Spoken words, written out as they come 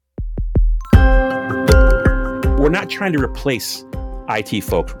We're not trying to replace IT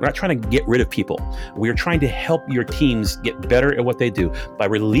folks. We're not trying to get rid of people. We're trying to help your teams get better at what they do by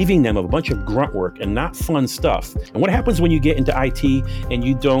relieving them of a bunch of grunt work and not fun stuff. And what happens when you get into IT and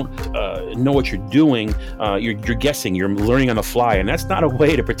you don't know what you're doing? You're guessing, you're learning on the fly, and that's not a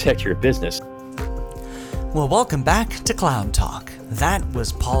way to protect your business. Well, welcome back to Cloud Talk. That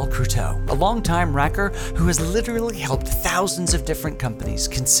was Paul Croteau, a longtime Racker who has literally helped thousands of different companies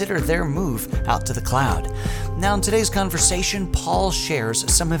consider their move out to the cloud. Now, in today's conversation, Paul shares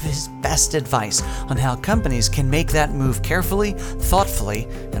some of his best advice on how companies can make that move carefully, thoughtfully,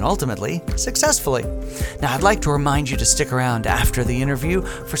 and ultimately successfully. Now, I'd like to remind you to stick around after the interview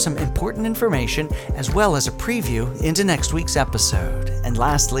for some important information as well as a preview into next week's episode. And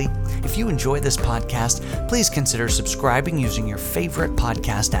lastly, if you enjoy this podcast, please consider subscribing using your favorite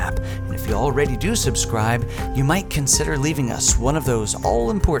podcast app. And if you already do subscribe, you might consider leaving us one of those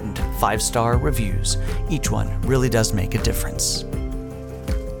all-important 5-star reviews. Each one really does make a difference.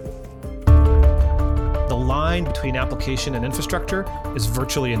 The line between application and infrastructure is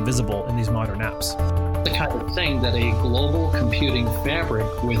virtually invisible in these modern apps. The kind of thing that a global computing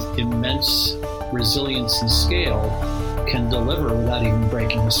fabric with immense resilience and scale can deliver without even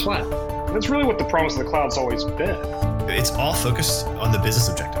breaking a sweat. That's really what the promise of the cloud's always been. It's all focused on the business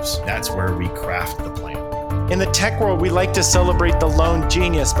objectives. That's where we craft the plan. In the tech world, we like to celebrate the lone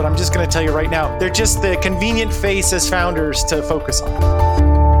genius, but I'm just going to tell you right now, they're just the convenient face as founders to focus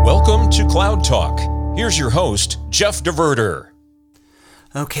on. Welcome to Cloud Talk. Here's your host, Jeff DeVerter.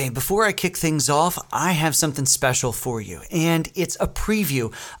 Okay, before I kick things off, I have something special for you, and it's a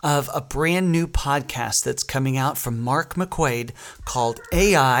preview of a brand new podcast that's coming out from Mark McQuaid called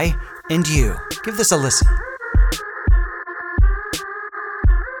AI and You. Give this a listen.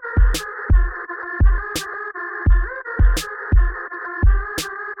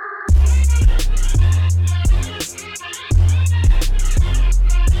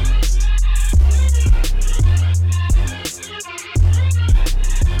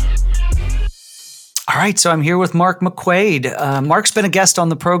 All right, so I'm here with Mark McQuaid. Mark's been a guest on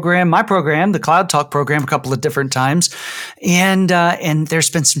the program, my program, the Cloud Talk program, a couple of different times, and there's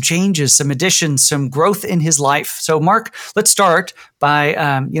been some changes, some additions, some growth in his life. So, Mark, let's start by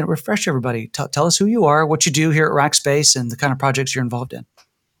refresh everybody. Tell us who you are, what you do here at Rackspace, and the kind of projects you're involved in.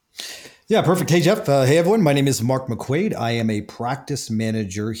 Yeah, perfect. Hey, Jeff. Hey, everyone. My name is Mark McQuaid. I am a practice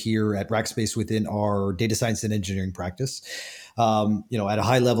manager here at Rackspace within our data science and engineering practice. At a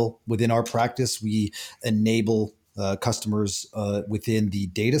high level within our practice, we enable customers within the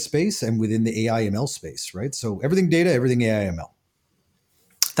data space and within the AI ML space, right? So everything data, everything AI ML.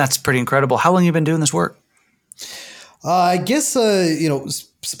 That's pretty incredible. How long have you been doing this work? I guess,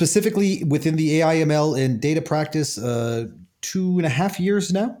 specifically within the AI ML and data practice, 2.5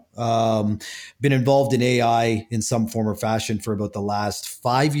 years now. Been involved in AI in some form or fashion for about the last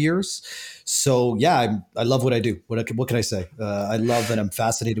 5 years. So yeah, I love what I do. What can I say? I love and I'm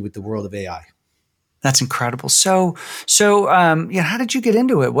fascinated with the world of AI. That's incredible. So, how did you get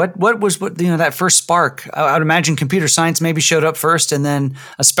into it? What was that first spark? I would imagine computer science maybe showed up first, and then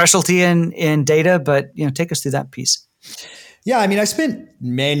a specialty in data. But take us through that piece. Yeah, I mean, I spent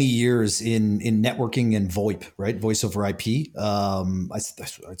many years in networking and VoIP, right? Voice over IP.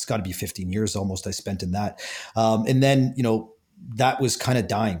 It's got to be 15 years almost I spent in that. And then, that was kind of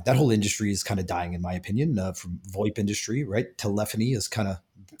dying. That whole industry is kind of dying, in my opinion, from VoIP industry, right? Telephony is kind of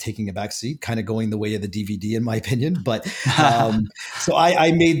taking a back seat, kind of going the way of the DVD, in my opinion. But so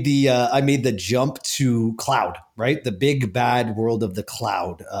I made the jump to cloud, right? The big bad world of the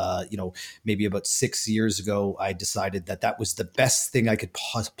cloud. Maybe about 6 years ago, I decided that was the best thing I could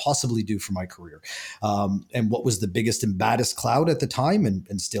possibly do for my career. And what was the biggest and baddest cloud at the time,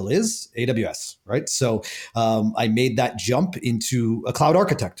 and still is, AWS, right? So I made that jump into a cloud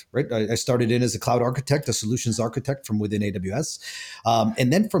architect, right? I started in as a cloud architect, a solutions architect from within AWS.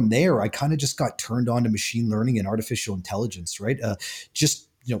 And then from there, I kind of just got turned on to machine learning and artificial intelligence, right?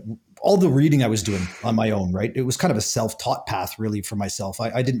 All the reading I was doing on my own, right? It was kind of a self-taught path really for myself.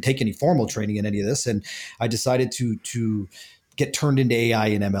 I didn't take any formal training in any of this. And I decided to get turned into AI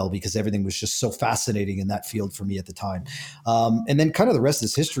and ML because everything was just so fascinating in that field for me at the time. And then kind of the rest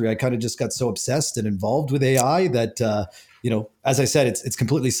is history. I kind of just got so obsessed and involved with AI that, as I said, it's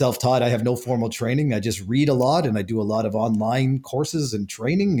completely self-taught. I have no formal training. I just read a lot and I do a lot of online courses and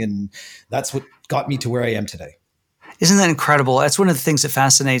training. And that's what got me to where I am today. Isn't that incredible? That's one of the things that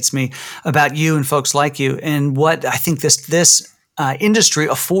fascinates me about you and folks like you. And what I think this industry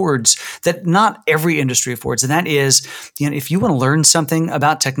affords that not every industry affords. And that is, if you want to learn something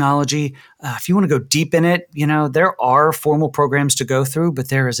about technology, if you want to go deep in it, there are formal programs to go through, but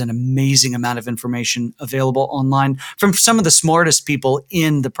there is an amazing amount of information available online from some of the smartest people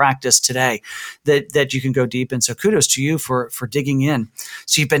in the practice today that you can go deep in. So kudos to you for digging in.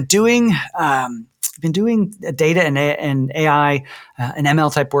 So you've been doing data and AI and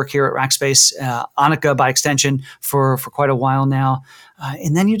ML type work here at Rackspace, Annika by extension for quite a while now.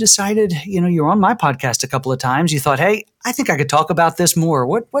 And then you decided, you're on my podcast a couple of times. You thought, hey, I think I could talk about this more.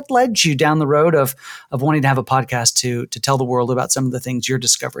 What led you down the road of wanting to have a podcast to tell the world about some of the things you're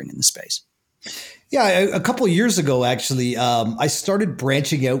discovering in the space? Yeah, a couple of years ago, actually, I started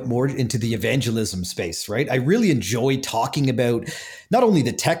branching out more into the evangelism space, right? I really enjoy talking about not only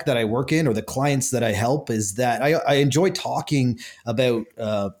the tech that I work in or the clients that I help, is that I enjoy talking about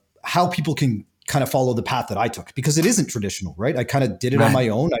how people can kind of follow the path that I took, because it isn't traditional, right? I kind of did it on my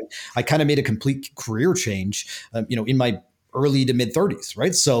own. I kind of made a complete career change, in my early to mid 30s,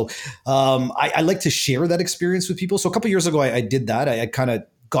 right? So I like to share that experience with people. So a couple of years ago, I did that. I kind of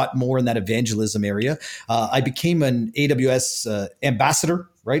got more in that evangelism area. I became an AWS ambassador,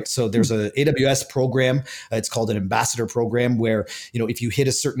 right? So there's a AWS program. It's called an ambassador program where, if you hit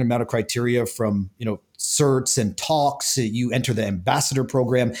a certain amount of criteria from, certs and talks, you enter the ambassador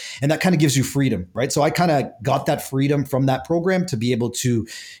program, and that kind of gives you freedom, right? So I kind of got that freedom from that program to be able to,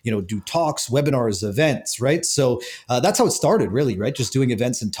 do talks, webinars, events, right? So that's how it started, really, right? Just doing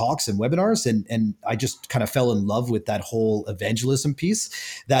events and talks and webinars. And I just kind of fell in love with that whole evangelism piece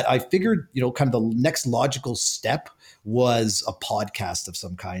that I figured, kind of the next logical step was a podcast of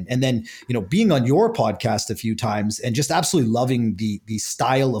some kind. And then, being on your podcast a few times and just absolutely loving the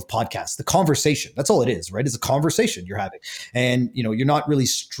style of podcast, the conversation. That's all it is, right? It's a conversation you're having. And, you're not really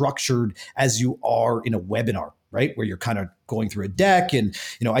structured as you are in a webinar, right? Where you're kind of going through a deck. And,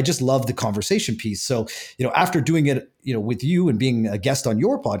 I just love the conversation piece. So, after doing it, with you and being a guest on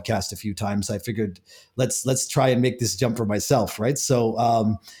your podcast a few times, I figured let's try and make this jump for myself, right?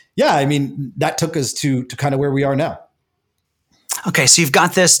 So, that took us to kind of where we are now. Okay, so you've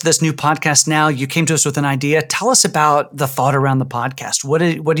got this new podcast now. You came to us with an idea. Tell us about the thought around the podcast. What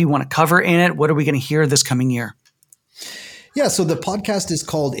do you want to cover in it? What are we going to hear this coming year? Yeah, so the podcast is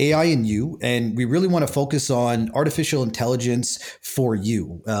called AI and You, and we really want to focus on artificial intelligence for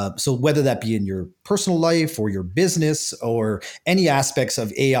you. So whether that be in your personal life or your business or any aspects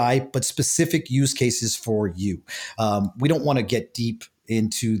of AI, but specific use cases for you. We don't want to get deep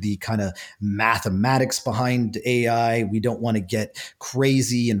into the kind of mathematics behind AI. We don't want to get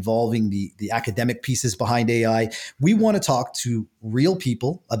crazy involving the academic pieces behind AI. We want to talk to real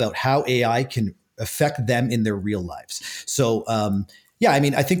people about how AI can affect them in their real lives. So,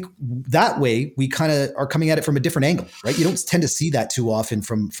 I think that way we kind of are coming at it from a different angle, right? You don't tend to see that too often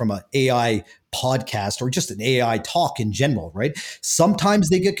from an AI podcast or just an AI talk in general, right? Sometimes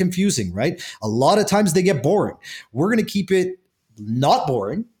they get confusing, right? A lot of times they get boring. We're going to keep it not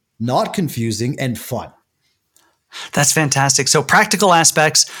boring, not confusing, and fun. That's fantastic. So practical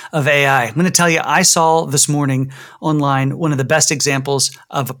aspects of AI. I'm going to tell you, I saw this morning online one of the best examples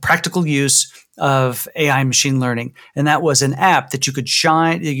of a practical use of AI machine learning. And that was an app that you could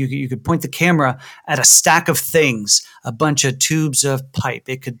you could point the camera at a stack of things, a bunch of tubes of pipe.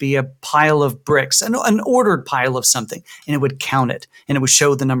 It could be a pile of bricks, an ordered pile of something, and it would count it and it would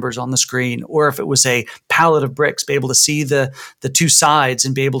show the numbers on the screen. Or if it was a pallet of bricks, be able to see the two sides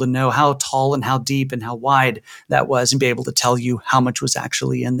and be able to know how tall and how deep and how wide that was and be able to tell you how much was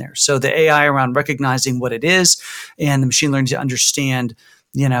actually in there. So the AI around recognizing what it is and the machine learning to understand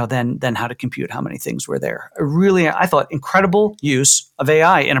then how to compute how many things were there. Really, I thought, incredible use of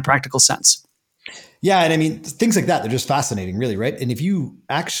AI in a practical sense. Yeah. And things like that, they're just fascinating, really, right? And if you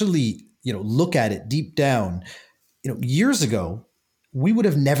actually, look at it deep down, years ago, we would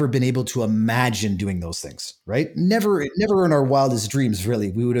have never been able to imagine doing those things, right? Never in our wildest dreams,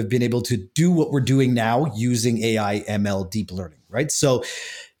 really, we would have been able to do what we're doing now using AI, ML, deep learning, right? So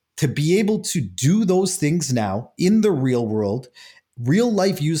to be able to do those things now in the real world, real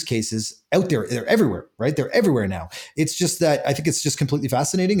life use cases out there, they're everywhere, right? They're everywhere now. It's just that I think it's just completely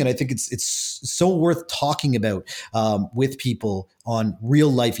fascinating. And I think it's so worth talking about with people on real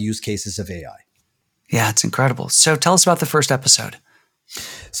life use cases of AI. Yeah, it's incredible. So tell us about the first episode.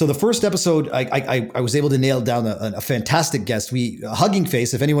 So the first episode, I was able to nail down a fantastic guest. Hugging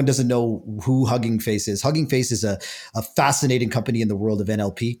Face, if anyone doesn't know who Hugging Face is a fascinating company in the world of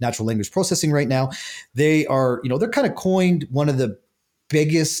NLP, natural language processing right now. They are, they're kind of coined one of the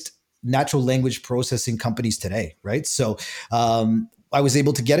biggest natural language processing companies today, right? So I was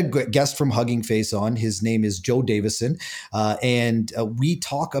able to get a guest from Hugging Face on. His name is Joe Davison. And we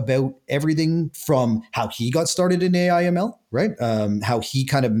talk about everything from how he got started in AI/ML, right? How he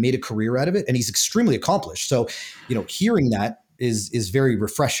kind of made a career out of it. And he's extremely accomplished. So, hearing that is very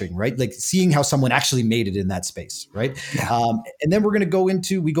refreshing, right? Like seeing how someone actually made it in that space, right? Yeah. And then we go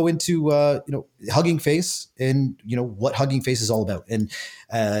into Hugging Face and, what Hugging Face is all about. And,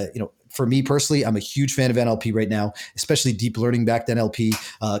 for me personally, I'm a huge fan of NLP right now, especially deep learning backed NLP,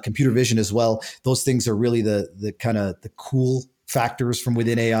 computer vision as well. Those things are really the kind of the cool factors from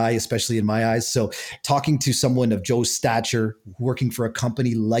within AI, especially in my eyes. So talking to someone of Joe's stature, working for a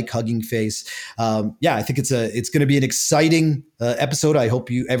company like Hugging Face, I think it's going to be an exciting episode. I hope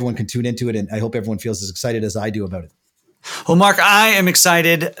everyone can tune into it, and I hope everyone feels as excited as I do about it. Well, Mark, I am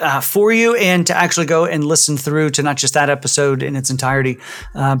excited for you and to actually go and listen through to not just that episode in its entirety,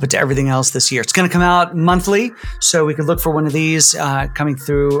 but to everything else this year. It's going to come out monthly, so we could look for one of these coming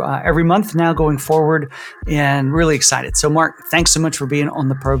through every month now going forward, and really excited. So, Mark, thanks so much for being on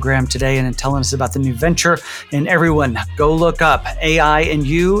the program today and telling us about the new venture. And everyone, go look up AI and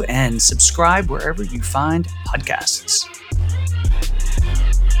You and subscribe wherever you find podcasts.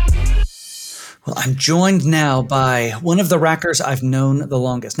 Well, I'm joined now by one of the rackers I've known the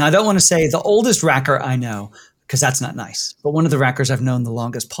longest. Now, I don't want to say the oldest racker I know, because that's not nice, but one of the rackers I've known the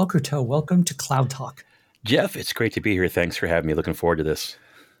longest. Paul Croteau, welcome to Cloud Talk. Jeff, it's great to be here. Thanks for having me. Looking forward to this.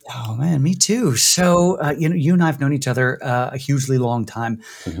 Oh, man, me too. So, you and I have known each other a hugely long time.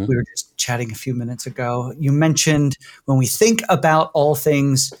 Mm-hmm. We were just chatting a few minutes ago. You mentioned when we think about all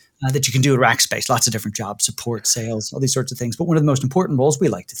things that you can do at Rackspace, lots of different jobs, support, sales, all these sorts of things. But one of the most important roles we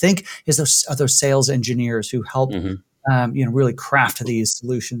like to think is those sales engineers who help, really craft these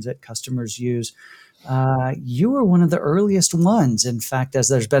solutions that customers use. You were one of the earliest ones. In fact, as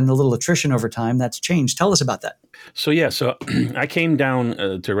there's been a little attrition over time, that's changed. Tell us about that. So I came down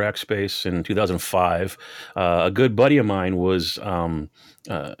to Rackspace in 2005. A good buddy of mine was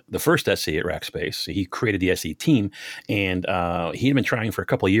the first SE at Rackspace. He created the SE team, and he had been trying for a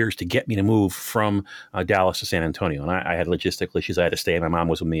couple of years to get me to move from Dallas to San Antonio. And I had logistical issues. I had to stay. My mom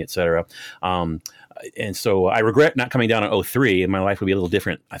was with me, et cetera. And so I regret not coming down in 2003, and my life would be a little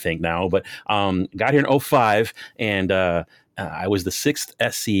different, I think, now. But got here in 2005, and I was the sixth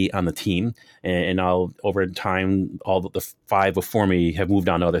SC on the team, and now over time, all the five before me have moved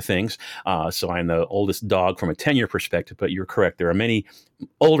on to other things. So I'm the oldest dog from a tenure perspective, but you're correct. There are many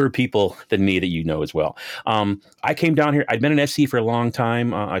older people than me that you know as well. I came down here. I'd been an SC for a long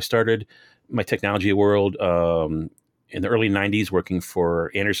time. I started my technology world in the early 90s working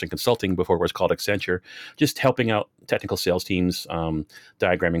for Anderson Consulting before it was called Accenture, just helping out technical sales teams,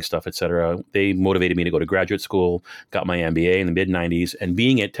 diagramming stuff, et cetera. They motivated me to go to graduate school, got my MBA in the mid-90s, and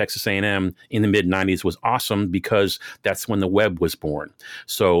being at Texas A&M in the mid-90s was awesome because that's when the web was born.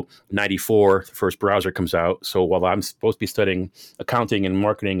 So 94, the first browser comes out. So while I'm supposed to be studying accounting and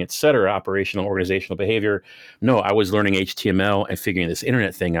marketing, et cetera, operational, organizational behavior, no, I was learning HTML and figuring this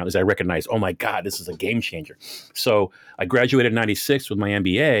internet thing out as I recognized, oh my God, this is a game changer. So I graduated in 96 with my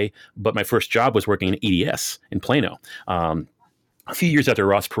MBA, but my first job was working in EDS in Plano. A few years after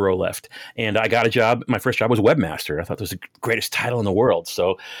Ross Perot left, and I got a job. My first job was webmaster. I thought that was the greatest title in the world.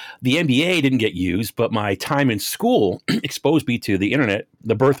 So the MBA didn't get used, but my time in school exposed me to the internet,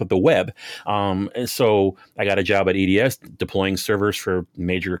 the birth of the web. And so I got a job at EDS deploying servers for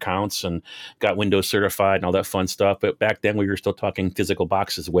major accounts and got Windows certified and all that fun stuff. But back then we were still talking physical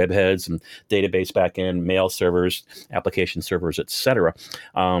boxes, web heads, and database backend, mail servers, application servers, et cetera.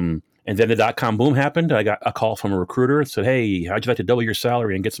 And then the .com boom happened. I got a call from a recruiter and said, hey, how'd you like to double your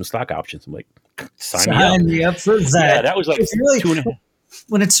salary and get some stock options? I'm like, sign me up for that. Yeah, that was like really 2.5.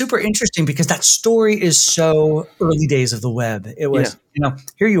 When it's super interesting because that story is so early days of the web. It was,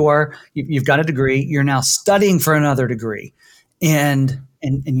 here you are, you've got a degree, you're now studying for another degree. And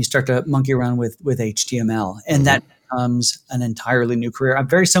you start to monkey around with HTML. And that becomes an entirely new career. A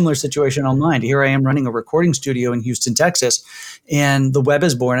very similar situation on mine. Here I am running a recording studio in Houston, Texas, and the web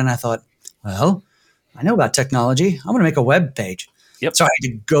is born. And I thought, well, I know about technology. I'm going to make a web page. Yep. So I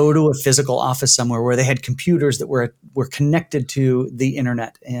had to go to a physical office somewhere where they had computers that were connected to the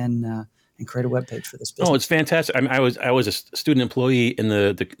internet and create a web page for this business. Oh, it's fantastic. I was a student employee in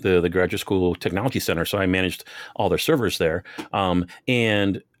the graduate school technology center, so I managed all their servers there.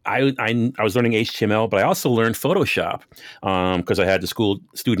 And I was learning HTML, but I also learned Photoshop because I had the school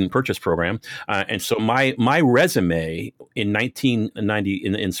student purchase program. And so my resume in 1990,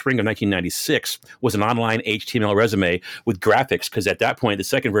 in spring of 1996, was an online HTML resume with graphics. Because at that point, the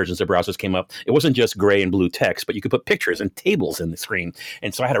second versions of browsers came up. It wasn't just gray and blue text, but you could put pictures and tables in the screen.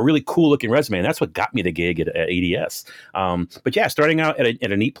 And so I had a really cool looking resume, and that's what got me the gig at ADS. But yeah, starting out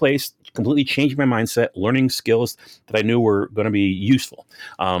at a neat place, completely changing my mindset, learning skills that I knew were going to be useful.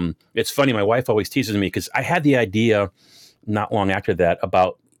 It's funny. My wife always teases me because I had the idea not long after that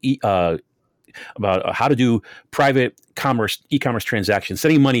about how to do private e-commerce transactions,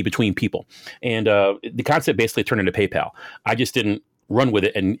 sending money between people. And the concept basically turned into PayPal. I just didn't run with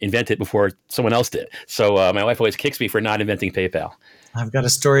it and invent it before someone else did. So my wife always kicks me for not inventing PayPal. I've got a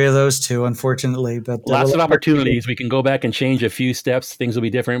story of those too, unfortunately. But lots of opportunities. We can go back and change a few steps. Things will be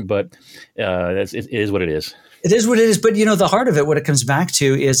different, but it is what it is. It is what it is. But, the heart of it, what it comes back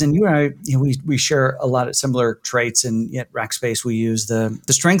to is, and you and I, we share a lot of similar traits. And at Rackspace, we use the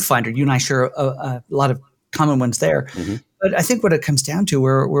Strength Finder. You and I share a lot of common ones there. Mm-hmm. But I think what it comes down to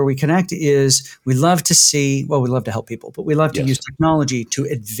where we connect is we love to help people, but we love to use technology to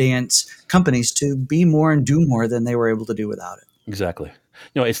advance companies to be more and do more than they were able to do without it. Exactly.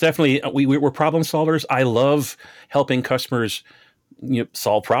 It's definitely, we're problem solvers. I love helping customers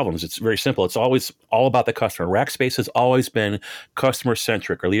solve problems. It's very simple. It's always all about the customer. Rackspace has always been customer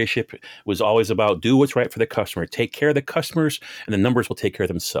centric. Our leadership was always about do what's right for the customer, take care of the customers, and the numbers will take care of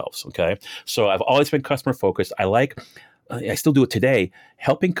themselves. Okay. So I've always been customer focused. I still do it today,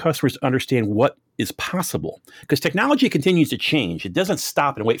 helping customers understand what is possible, because technology continues to change. It doesn't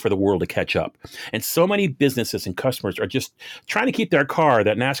stop and wait for the world to catch up. And so many businesses and customers are just trying to keep their car,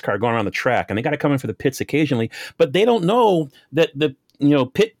 that NASCAR, going around the track, and they got to come in for the pits occasionally, but they don't know that the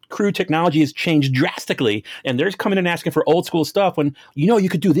pit crew technology has changed drastically, and they're coming in asking for old school stuff when you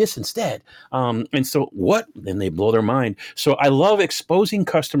could do this instead. And so what? Then they blow their mind. So I love exposing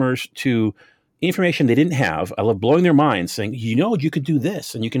customers to information they didn't have. I love blowing their minds, saying, you could do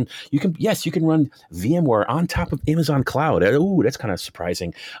this, and you can run VMware on top of Amazon Cloud. Oh, that's kind of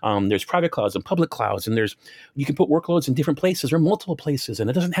surprising. There's private clouds and public clouds, and you can put workloads in different places or multiple places, and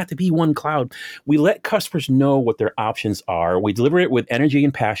it doesn't have to be one cloud. We let customers know what their options are. We deliver it with energy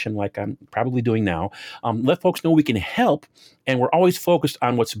and passion, like I'm probably doing now. Let folks know we can help, and we're always focused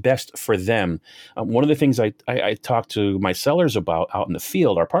on what's best for them. One of the things I talk to my sellers about out in the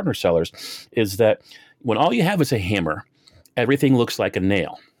field, our partner sellers, is that when all you have is a hammer, everything looks like a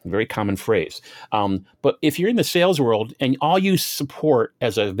nail. Very common phrase. But if you're in the sales world and all you support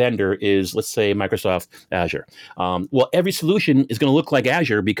as a vendor is, let's say, Microsoft Azure, every solution is going to look like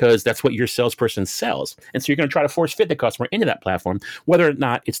Azure because that's what your salesperson sells. And so you're going to try to force fit the customer into that platform, whether or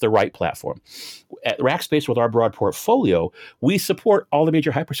not it's the right platform. At Rackspace, with our broad portfolio, we support all the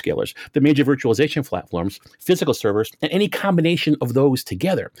major hyperscalers, the major virtualization platforms, physical servers, and any combination of those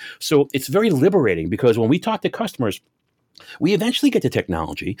together. So it's very liberating, because when we talk to customers, we eventually get to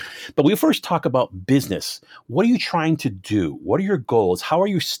technology, but we first talk about business. What are you trying to do? What are your goals? How are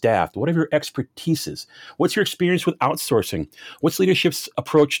you staffed? What are your expertises? What's your experience with outsourcing? What's leadership's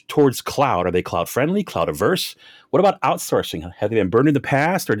approach towards cloud? Are they cloud friendly, cloud averse? What about outsourcing? Have they been burned in the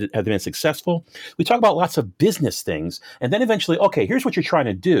past, or have they been successful? We talk about lots of business things, and then eventually, okay, here's what you're trying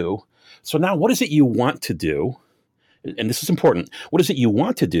to do. So now what is it you want to do? And this is important. What is it you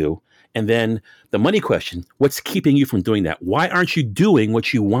want to do? And then the money question, what's keeping you from doing that? Why aren't you doing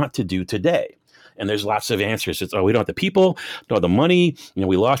what you want to do today? And there's lots of answers. It's, we don't have the people, don't have the money.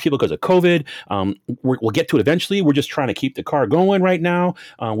 We lost people because of COVID. We'll get to it eventually. We're just trying to keep the car going right now.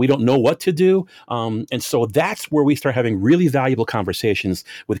 We don't know what to do. And so that's where we start having really valuable conversations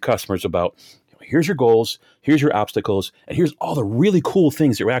with customers about, here's your goals, here's your obstacles, and here's all the really cool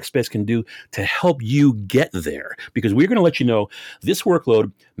things that Rackspace can do to help you get there. Because we're going to let you know this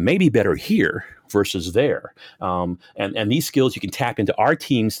workload may be better here versus there. And these skills you can tap into our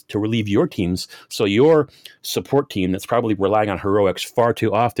teams to relieve your teams. So your support team that's probably relying on heroics far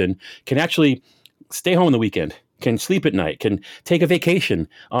too often can actually stay home on the weekend, can sleep at night, can take a vacation,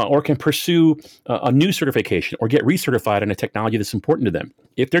 or can pursue a new certification or get recertified on a technology that's important to them.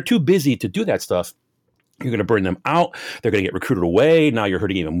 If they're too busy to do that stuff, you're going to burn them out. They're going to get recruited away. Now you're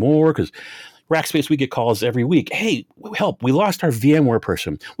hurting even more, because Rackspace, we get calls every week. Hey, help. We lost our VMware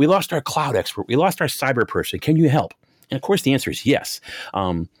person. We lost our cloud expert. We lost our cyber person. Can you help? And of course, the answer is yes.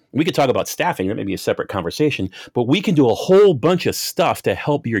 We could talk about staffing. That may be a separate conversation, but we can do a whole bunch of stuff to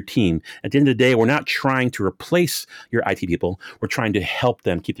help your team. At the end of the day, we're not trying to replace your IT people. We're trying to help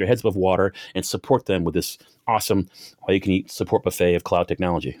them keep their heads above water and support them with this awesome all-you-can-eat support buffet of cloud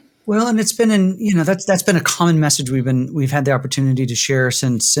technology. Well, and it's been that's been a common message we've had the opportunity to share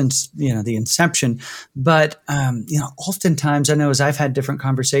since the inception. But oftentimes I know as I've had different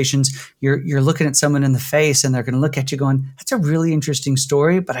conversations, you're looking at someone in the face and they're going to look at you going, "That's a really interesting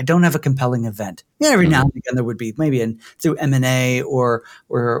story, but I don't have a compelling event." Every now and again there would be maybe through M&A or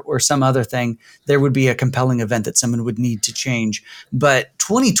some other thing, there would be a compelling event that someone would need to change. But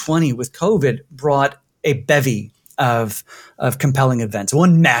 2020 with COVID brought a bevy of compelling events.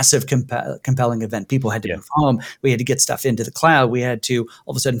 One massive compelling event. People had to move home. We had to get stuff into the cloud. We had to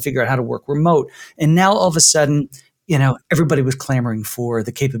all of a sudden figure out how to work remote. And now all of a sudden, everybody was clamoring for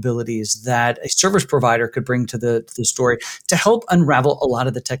the capabilities that a service provider could bring to the story to help unravel a lot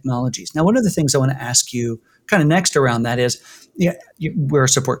of the technologies. Now, one of the things I want to ask you kind of next around that is, we're a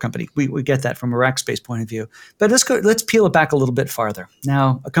support company. We get that from a Rackspace point of view. But let's peel it back a little bit farther.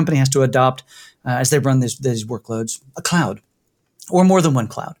 Now, a company has to adopt, as they run these workloads, a cloud or more than one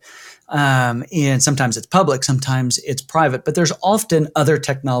cloud. And sometimes it's public, sometimes it's private, but there's often other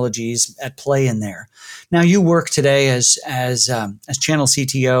technologies at play in there. Now, you work today as channel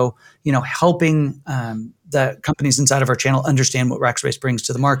CTO, helping the companies inside of our channel understand what Rackspace brings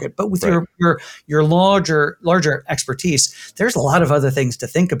to the market. But with your larger expertise, there's a lot of other things to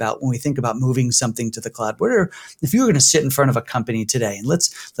think about when we think about moving something to the cloud. If you were going to sit in front of a company today, and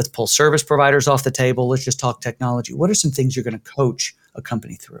let's pull service providers off the table, let's just talk technology. What are some things you're going to coach a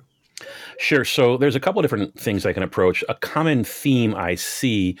company through? Sure. So there's a couple of different things I can approach. A common theme I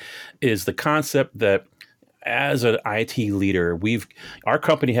see is the concept that as an IT leader, our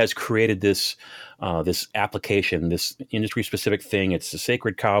company has created this application, this industry-specific thing. It's a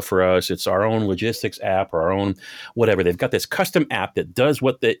sacred cow for us. It's our own logistics app or our own whatever. They've got this custom app that does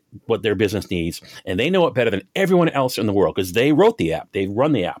what their business needs, and they know it better than everyone else in the world because they wrote the app. They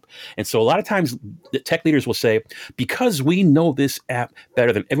run the app. And so a lot of times the tech leaders will say, because we know this app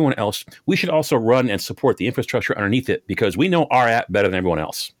better than everyone else, we should also run and support the infrastructure underneath it because we know our app better than everyone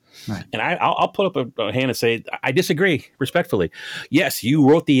else. Right. And I'll put up a hand and say, I disagree respectfully. Yes, you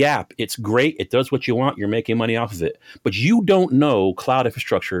wrote the app. It's great. It does what you want. You're making money off of it. But you don't know cloud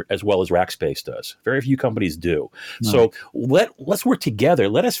infrastructure as well as Rackspace does. Very few companies do. No. So let's work together.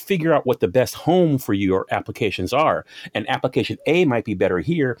 Let us figure out what the best home for your applications are. And application A might be better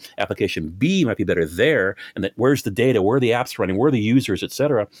here. Application B might be better there. And that where's the data? Where are the apps running? Where are the users, et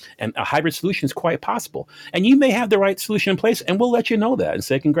cetera? And a hybrid solution is quite possible. And you may have the right solution in place, and we'll let you know that and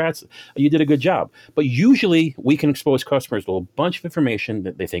say, congrats. You did a good job. But usually we can expose customers to a bunch of information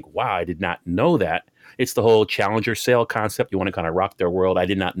that they think, wow, I did not know that. It's the whole challenger sale concept. You want to kind of rock their world. I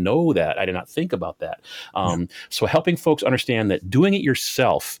did not know that. I did not think about that. So helping folks understand that doing it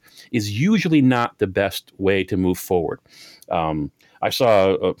yourself is usually not the best way to move forward. I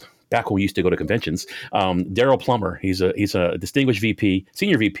saw back when we used to go to conventions, Daryl Plummer, he's a distinguished VP,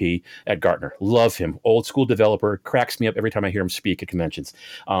 senior VP at Gartner. Love him. Old school developer, cracks me up every time I hear him speak at conventions.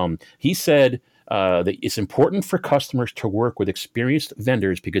 He said that it's important for customers to work with experienced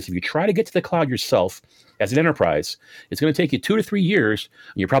vendors because if you try to get to the cloud yourself as an enterprise, it's going to take you 2 to 3 years,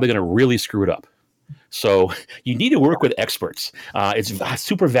 and you're probably going to really screw it up. So you need to work with experts. It's a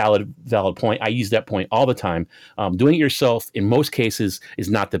super valid point. I use that point all the time. Doing it yourself, in most cases, is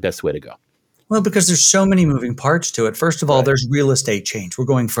not the best way to go. Well, because there's so many moving parts to it. First of all, there's real estate change. We're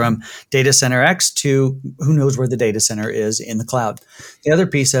going from data center X to who knows where the data center is in the cloud. The other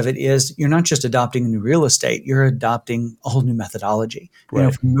piece of it is you're not just adopting a new real estate, you're adopting a whole new methodology. Right.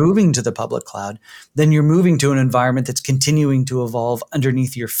 If you're moving to the public cloud, then you're moving to an environment that's continuing to evolve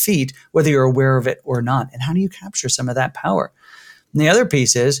underneath your feet, whether you're aware of it or not. And how do you capture some of that power? And the other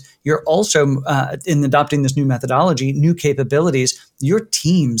piece is you're also, in adopting this new methodology, new capabilities, your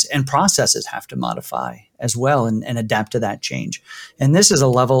teams and processes have to modify as well and adapt to that change. And this is a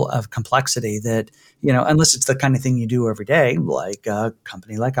level of complexity that, unless it's the kind of thing you do every day, like a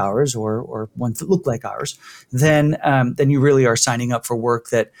company like ours or ones that look like ours, then you really are signing up for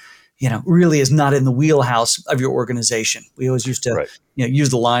work that really is not in the wheelhouse of your organization. We always used to use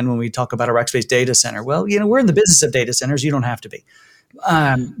the line when we talk about a Rackspace data center. Well, we're in the business of data centers. You don't have to be.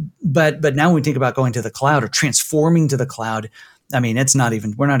 But now when we think about going to the cloud or transforming to the cloud, I mean,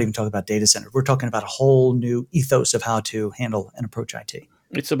 we're not even talking about data centers. We're talking about a whole new ethos of how to handle and approach IT.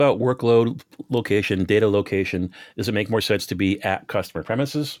 It's about workload location, data location. Does it make more sense to be at customer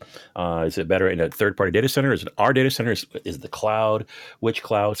premises? Is it better in a third-party data center? Is it our data center? Is the cloud? Which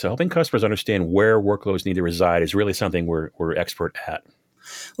cloud? So helping customers understand where workloads need to reside is really something we're expert at.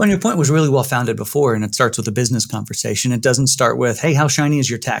 Well, and your point was really well founded before, and it starts with a business conversation. It doesn't start with, hey, how shiny is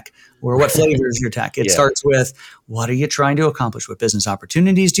your tech? Or what flavor is your tech? It starts with, what are you trying to accomplish? What business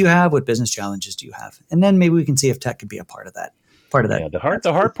opportunities do you have? What business challenges do you have? And then maybe we can see if tech could be a part of that. part of that. Yeah,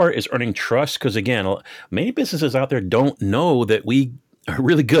 the hard part is earning trust because, again, many businesses out there don't know that we are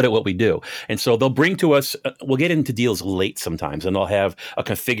really good at what we do. And so they'll bring to us, we'll get into deals late sometimes, and they'll have a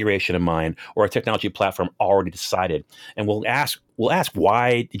configuration in mind or a technology platform already decided. And we'll ask,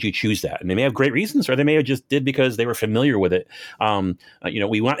 why did you choose that? And they may have great reasons, or they may have just did because they were familiar with it.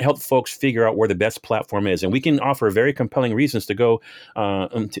 We want to help folks figure out where the best platform is. And we can offer very compelling reasons to go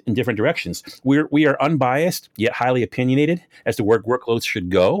in different directions. We are unbiased, yet highly opinionated as to where workloads should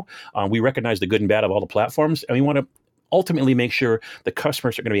go. We recognize the good and bad of all the platforms, and we want to ultimately make sure the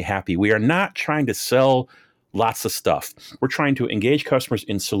customers are going to be happy. We are not trying to sell lots of stuff. We're trying to engage customers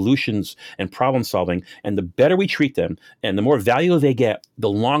in solutions and problem solving. And the better we treat them and the more value they get, the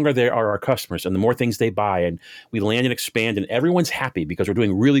longer they are our customers and the more things they buy. And we land and expand and everyone's happy because we're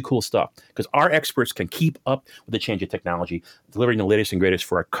doing really cool stuff. Because our experts can keep up with the change of technology, delivering the latest and greatest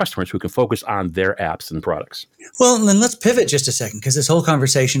for our customers who can focus on their apps and products. Well, then let's pivot just a second, because this whole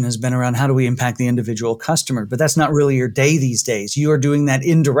conversation has been around how do we impact the individual customer, but that's not really your day these days. You are doing that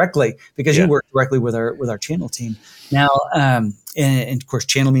indirectly because you work directly with our channel team. Now, and of course,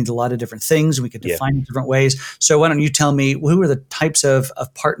 channel means a lot of different things. We could define it in different ways. So why don't you tell me, who are the types of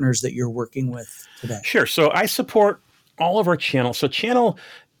partners that you're working with today? Sure. So I support all of our channels. So channel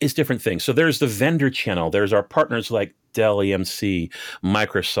is different things. So there's the vendor channel. There's our partners like Dell EMC,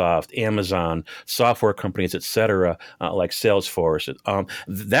 Microsoft, Amazon, software companies, et cetera, like Salesforce.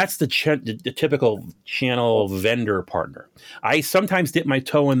 That's the typical channel vendor partner. I sometimes dip my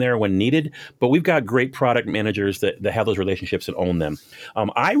toe in there when needed, but we've got great product managers that have those relationships and own them.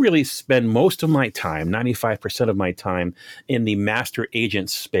 I really spend most of my time, 95% of my time, in the master agent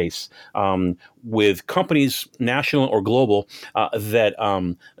space with companies, national or global, that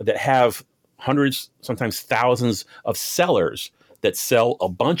have hundreds, sometimes thousands of sellers that sell a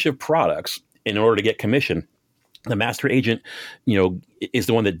bunch of products in order to get commission. The master agent, is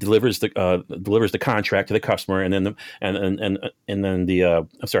the one that delivers the contract to the customer, and then the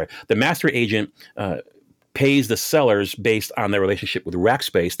master agent pays the sellers based on their relationship with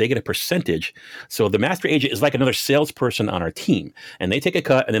Rackspace. They get a percentage. So the master agent is like another salesperson on our team, and they take a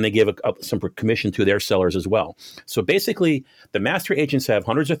cut and then they give some commission to their sellers as well. So basically, the master agents have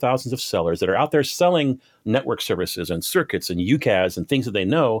hundreds of thousands of sellers that are out there selling network services and circuits and UCaaS and things that they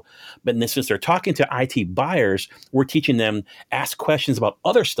know. But since they're talking to IT buyers, we're teaching them ask questions about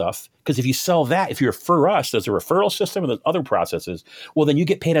other stuff. Because if you sell that, if you refer us, there's a referral system and there's other processes, well, then you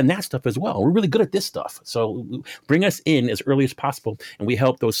get paid on that stuff as well. We're really good at this stuff. So bring us in as early as possible, and we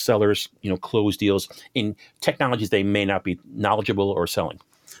help those sellers, close deals in technologies they may not be knowledgeable or selling.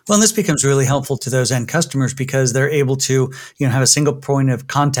 Well, and this becomes really helpful to those end customers because they're able to, have a single point of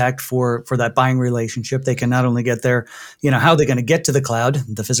contact for that buying relationship. They can not only get their, how they're going to get to the cloud,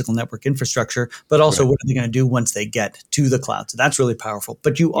 the physical network infrastructure, but also what are they going to do once they get to the cloud. So that's really powerful.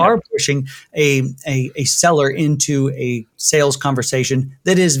 But you are pushing a seller into a sales conversation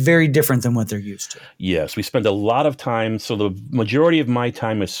that is very different than what they're used to. Yes, we spend a lot of time. So the majority of my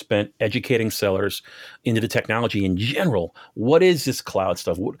time is spent educating sellers into the technology in general. What is this cloud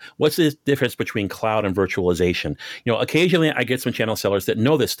stuff? What's the difference between cloud and virtualization? Occasionally I get some channel sellers that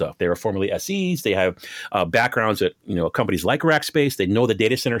know this stuff. They were formerly SEs. They have backgrounds at companies like Rackspace. They know the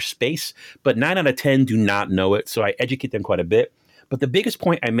data center space, but 9 out of 10 do not know it. So I educate them quite a bit. But the biggest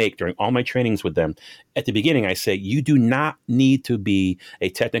point I make during all my trainings with them, at the beginning, I say, you do not need to be a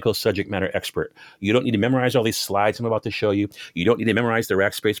technical subject matter expert. You don't need to memorize all these slides I'm about to show you. You don't need to memorize the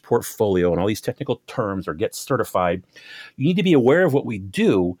Rackspace portfolio and all these technical terms or get certified. You need to be aware of what we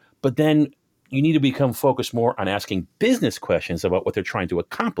do, but then you need to become focused more on asking business questions about what they're trying to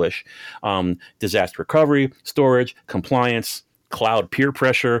accomplish. Disaster recovery, storage, compliance, cloud peer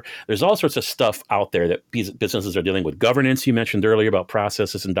pressure. There's all sorts of stuff out there that businesses are dealing with. Governance, you mentioned earlier, about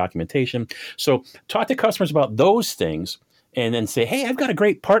processes and documentation. So talk to customers about those things and then say, hey, I've got a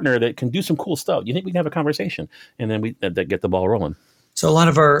great partner that can do some cool stuff. Do you think we can have a conversation? And then we get the ball rolling. So a lot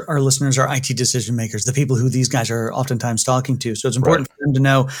of our listeners are IT decision makers, the people who these guys are oftentimes talking to. So it's important for them to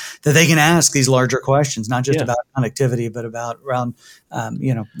know that they can ask these larger questions, not just about connectivity, but around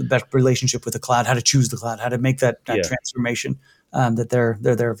the best relationship with the cloud, how to choose the cloud, how to make that transformation. That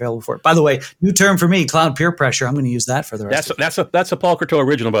they're available for. By the way, new term for me, cloud peer pressure. I'm going to use that for the rest. That's a Paul Croteau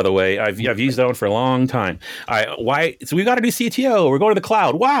original, by the way. I've used that one for a long time. Why? So we've got a new CTO. We're going to the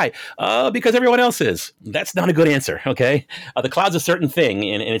cloud. Why? Because everyone else is. That's not a good answer. Okay, the cloud's a certain thing,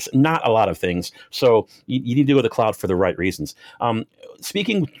 and it's not a lot of things. So you need to go to the cloud for the right reasons.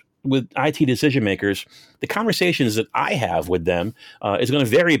 Speaking with IT decision makers, the conversations that I have with them is going to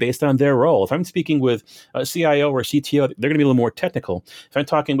vary based on their role. If I'm speaking with a CIO or a CTO, they're going to be a little more technical. If I'm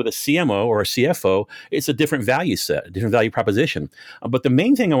talking with a CMO or a CFO, it's a different value set, a different value proposition. But the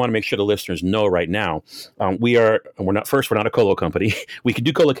main thing I want to make sure the listeners know right now, we're not a colo company. We can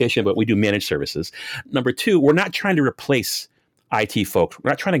do colocation, but we do managed services. Number two, we're not trying to replace IT folks. We're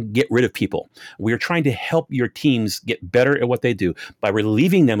not trying to get rid of people. We're trying to help your teams get better at what they do by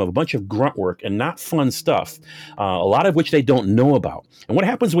relieving them of a bunch of grunt work and not fun stuff, a lot of which they don't know about. And what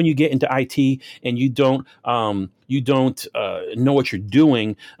happens when you get into IT and you don't know what you're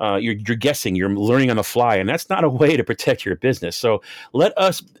doing? You're guessing, you're learning on the fly, and that's not a way to protect your business. So let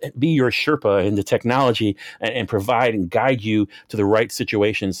us be your Sherpa in the technology and provide and guide you to the right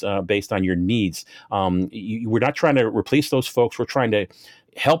situations based on your needs. We're not trying to replace those folks. We're trying to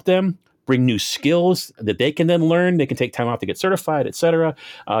help them bring new skills that they can then learn. They can take time off to get certified, et cetera.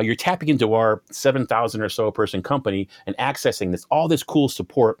 You're tapping into our 7,000 or so person company and accessing all this cool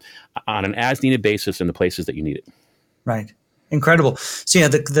support on an as needed basis in the places that you need it. Right. Incredible. So yeah,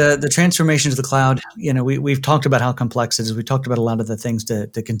 the transformation to the cloud, we've talked about how complex it is. We talked about a lot of the things to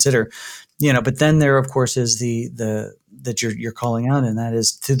consider, but then there, of course, is the that you're calling out, and that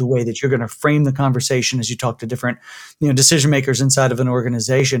is to the way that you're going to frame the conversation as you talk to different, decision makers inside of an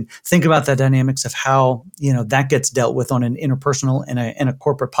organization. Think about the dynamics of how, that gets dealt with on an interpersonal and a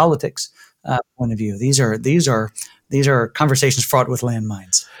corporate politics point of view. These are conversations fraught with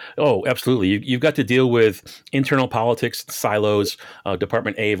landmines. Oh, absolutely. You've got to deal with internal politics, silos,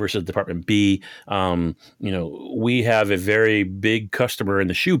 Department A versus Department B. We have a very big customer in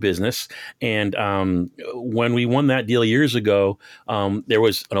the shoe business. And when we won that deal years ago, there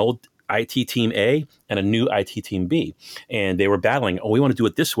was an old IT team A and a new IT team B. And they were battling, we want to do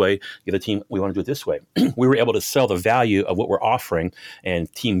it this way. The other team, we want to do it this way. We were able to sell the value of what we're offering,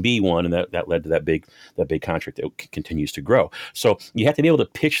 and team B won, and that led to that big contract that continues to grow. So you have to be able to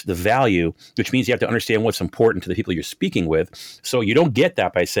pitch the value, which means you have to understand what's important to the people you're speaking with. So you don't get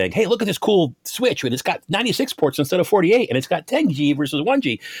that by saying, hey, look at this cool switch, and it's got 96 ports instead of 48, and it's got 10G versus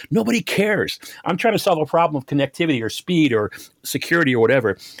 1G. Nobody cares. I'm trying to solve a problem of connectivity or speed or security or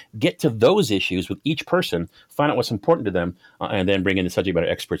whatever. Get to those issues with each person, find out what's important to them, and then bring in the subject matter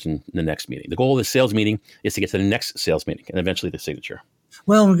experts in the next meeting. The goal of the sales meeting is to get to the next sales meeting and eventually the signature.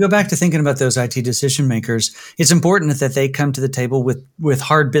 Well, when we go back to thinking about those IT decision makers, it's important that they come to the table with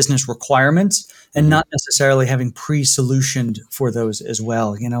hard business requirements and not necessarily having pre-solutioned for those as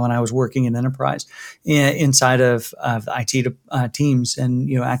well. When I was working in enterprise inside of IT teams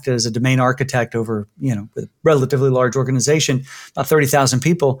and, acted as a domain architect over, a relatively large organization, about 30,000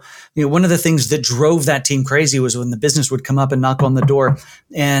 people, one of the things that drove that team crazy was when the business would come up and knock on the door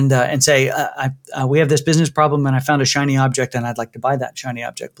and say, we have this business problem and I found a shiny object and I'd like to buy that shiny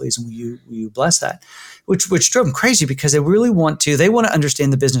object, please. And will you bless that? Which drove them crazy because they want to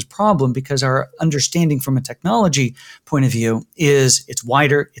understand the business problem, because our understanding from a technology point of view is it's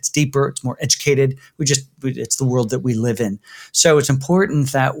wider, it's deeper, it's more educated. It's the world that we live in. So it's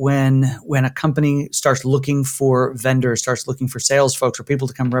important that when a company starts looking for vendors, starts looking for sales folks or people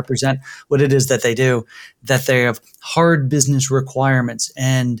to come represent what it is that they do, that they have hard business requirements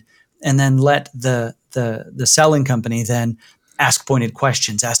and then let the selling company then ask pointed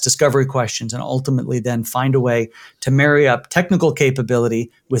questions, ask discovery questions, and ultimately then find a way to marry up technical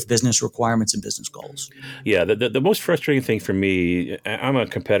capability with business requirements and business goals. Yeah, the most frustrating thing for me, I'm a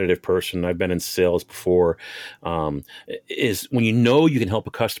competitive person, I've been in sales before, is when you can help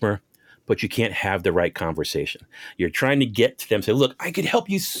a customer, but you can't have the right conversation. You're trying to get to them, say, look, I could help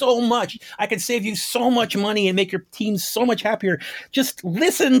you so much. I could save you so much money and make your team so much happier. Just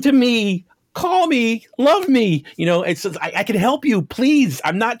listen to me. Call me, love me. It's I can help you, please.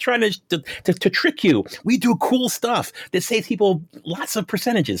 I'm not trying to trick you. We do cool stuff that saves people lots of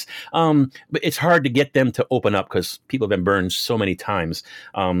percentages. But it's hard to get them to open up because people have been burned so many times.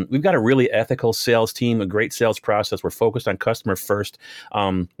 We've got a really ethical sales team, a great sales process. We're focused on customer first.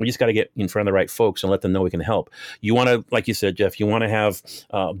 We just got to get in front of the right folks and let them know we can help. You want to, like you said, Jeff, you want to have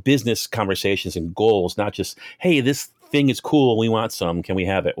business conversations and goals, not just, hey, this thing is cool. We want some. Can we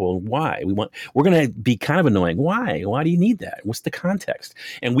have it? Well, why? We're going to be kind of annoying. Why? Why do you need that? What's the context?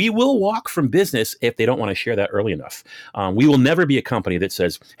 And we will walk from business if they don't want to share that early enough. We will never be a company that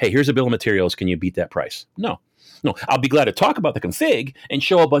says, hey, here's a bill of materials. Can you beat that price? No. I'll be glad to talk about the config and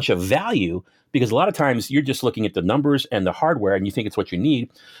show a bunch of value, because a lot of times you're just looking at the numbers and the hardware and you think it's what you need.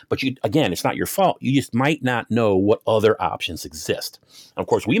 But it's not your fault. You just might not know what other options exist. Of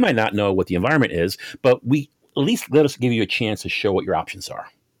course, we might not know what the environment is, but at least let us give you a chance to show what your options are.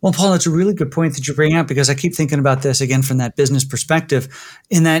 Well, Paul, it's a really good point that you bring up, because I keep thinking about this again from that business perspective.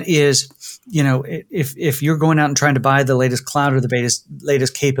 And that is, if you're going out and trying to buy the latest cloud or the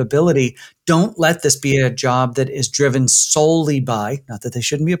latest capability, don't let this be a job that is driven solely by, not that they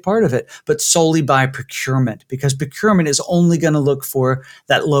shouldn't be a part of it, but solely by procurement, because procurement is only going to look for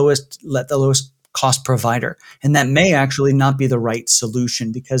the lowest cost provider. And that may actually not be the right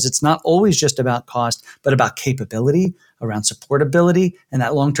solution, because it's not always just about cost, but about capability, around supportability, and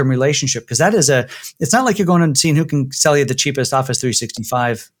that long-term relationship. Because it's not like you're going and seeing who can sell you the cheapest Office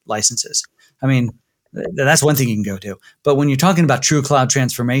 365 licenses. I mean, that's one thing you can go to. But when you're talking about true cloud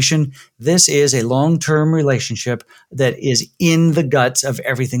transformation, this is a long-term relationship that is in the guts of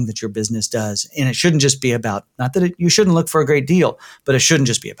everything that your business does. And it shouldn't just be about, not that you shouldn't look for a great deal, but it shouldn't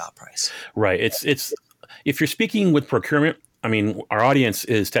just be about price. Right. It's if you're speaking with procurement, I mean, our audience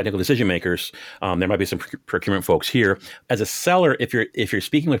is technical decision makers. There might be some procurement folks here. As a seller, if you're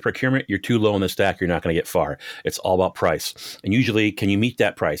speaking with procurement, you're too low in the stack. You're not going to get far. It's all about price. And usually, can you meet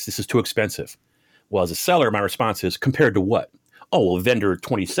that price? This is too expensive. Well, as a seller, my response is, compared to what? Oh, well, vendor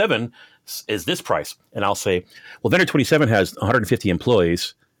 27 is this price. And I'll say, well, vendor 27 has 150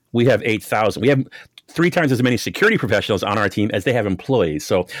 employees. We have 8,000. We have 3 times as many security professionals on our team as they have employees.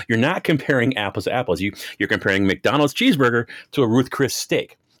 So you're not comparing apples to apples. You're comparing McDonald's cheeseburger to a Ruth Chris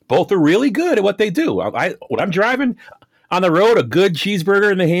steak. Both are really good at what they do. When I'm driving on the road, a good cheeseburger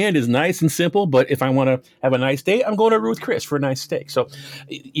in the hand is nice and simple. But if I want to have a nice date, I'm going to Ruth Chris for a nice steak. So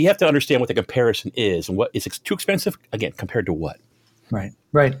you have to understand what the comparison is and what is too expensive, again, compared to what.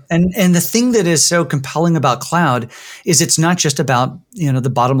 Right. And the thing that is so compelling about cloud is it's not just about, the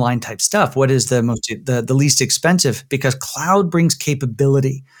bottom line type stuff. What is the least expensive? Because cloud brings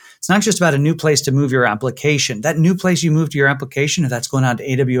capability. It's not just about a new place to move your application. That new place you move to your application, if that's going on to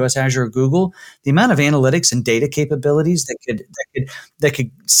AWS, Azure, or Google, the amount of analytics and data capabilities that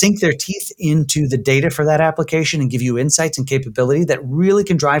could sink their teeth into the data for that application and give you insights and capability that really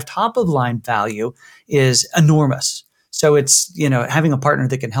can drive top of line value is enormous. So it's, having a partner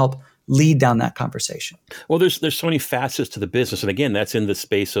that can help lead down that conversation. Well, there's so many facets to the business. And again, that's in the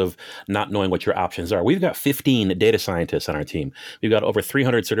space of not knowing what your options are. We've got 15 data scientists on our team. We've got over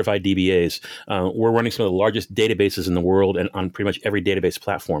 300 certified DBAs. We're running some of the largest databases in the world and on pretty much every database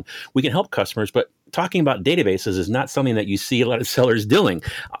platform. We can help customers, but talking about databases is not something that you see a lot of sellers doing.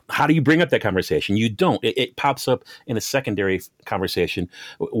 How do you bring up that conversation? You don't. It pops up in a secondary conversation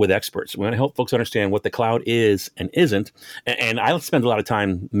with experts. We want to help folks understand what the cloud is and isn't. And I spend a lot of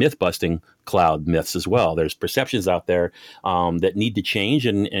time myth busting cloud myths as well. There's perceptions out there that need to change.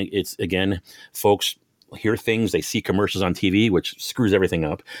 And it's, again, folks hear things, they see commercials on TV, which screws everything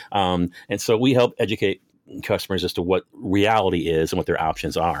up. And so we help educate customers as to what reality is and what their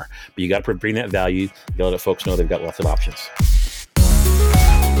options are. But you got to bring that value. You got to let folks know they've got lots of options.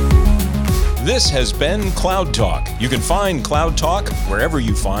 This has been Cloud Talk. You can find Cloud Talk wherever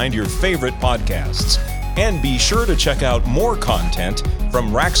you find your favorite podcasts. And be sure to check out more content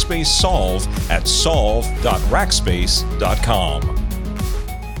from Rackspace Solve at solve.rackspace.com.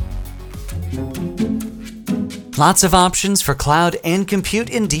 Lots of options for cloud and compute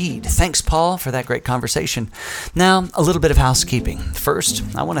indeed. Thanks, Paul, for that great conversation. Now, a little bit of housekeeping. First,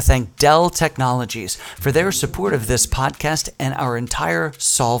 I want to thank Dell Technologies for their support of this podcast and our entire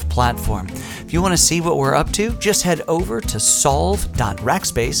Solve platform. If you want to see what we're up to, just head over to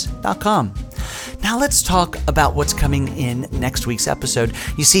solve.rackspace.com. Now let's talk about what's coming in next week's episode.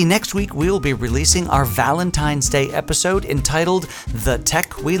 You see, next week we will be releasing our Valentine's Day episode entitled The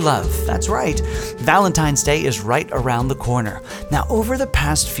Tech We Love. That's right. Valentine's Day is right around the corner. Now, over the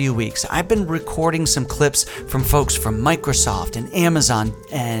past few weeks, I've been recording some clips from folks from Microsoft and Amazon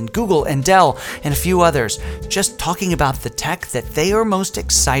and Google and Dell and a few others, just talking about the tech that they are most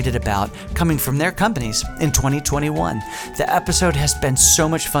excited about coming from their companies in 2021. The episode has been so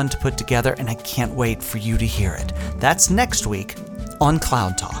much fun to put together, and I can't wait for you to hear it. That's next week on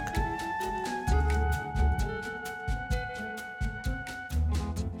Cloud Talk.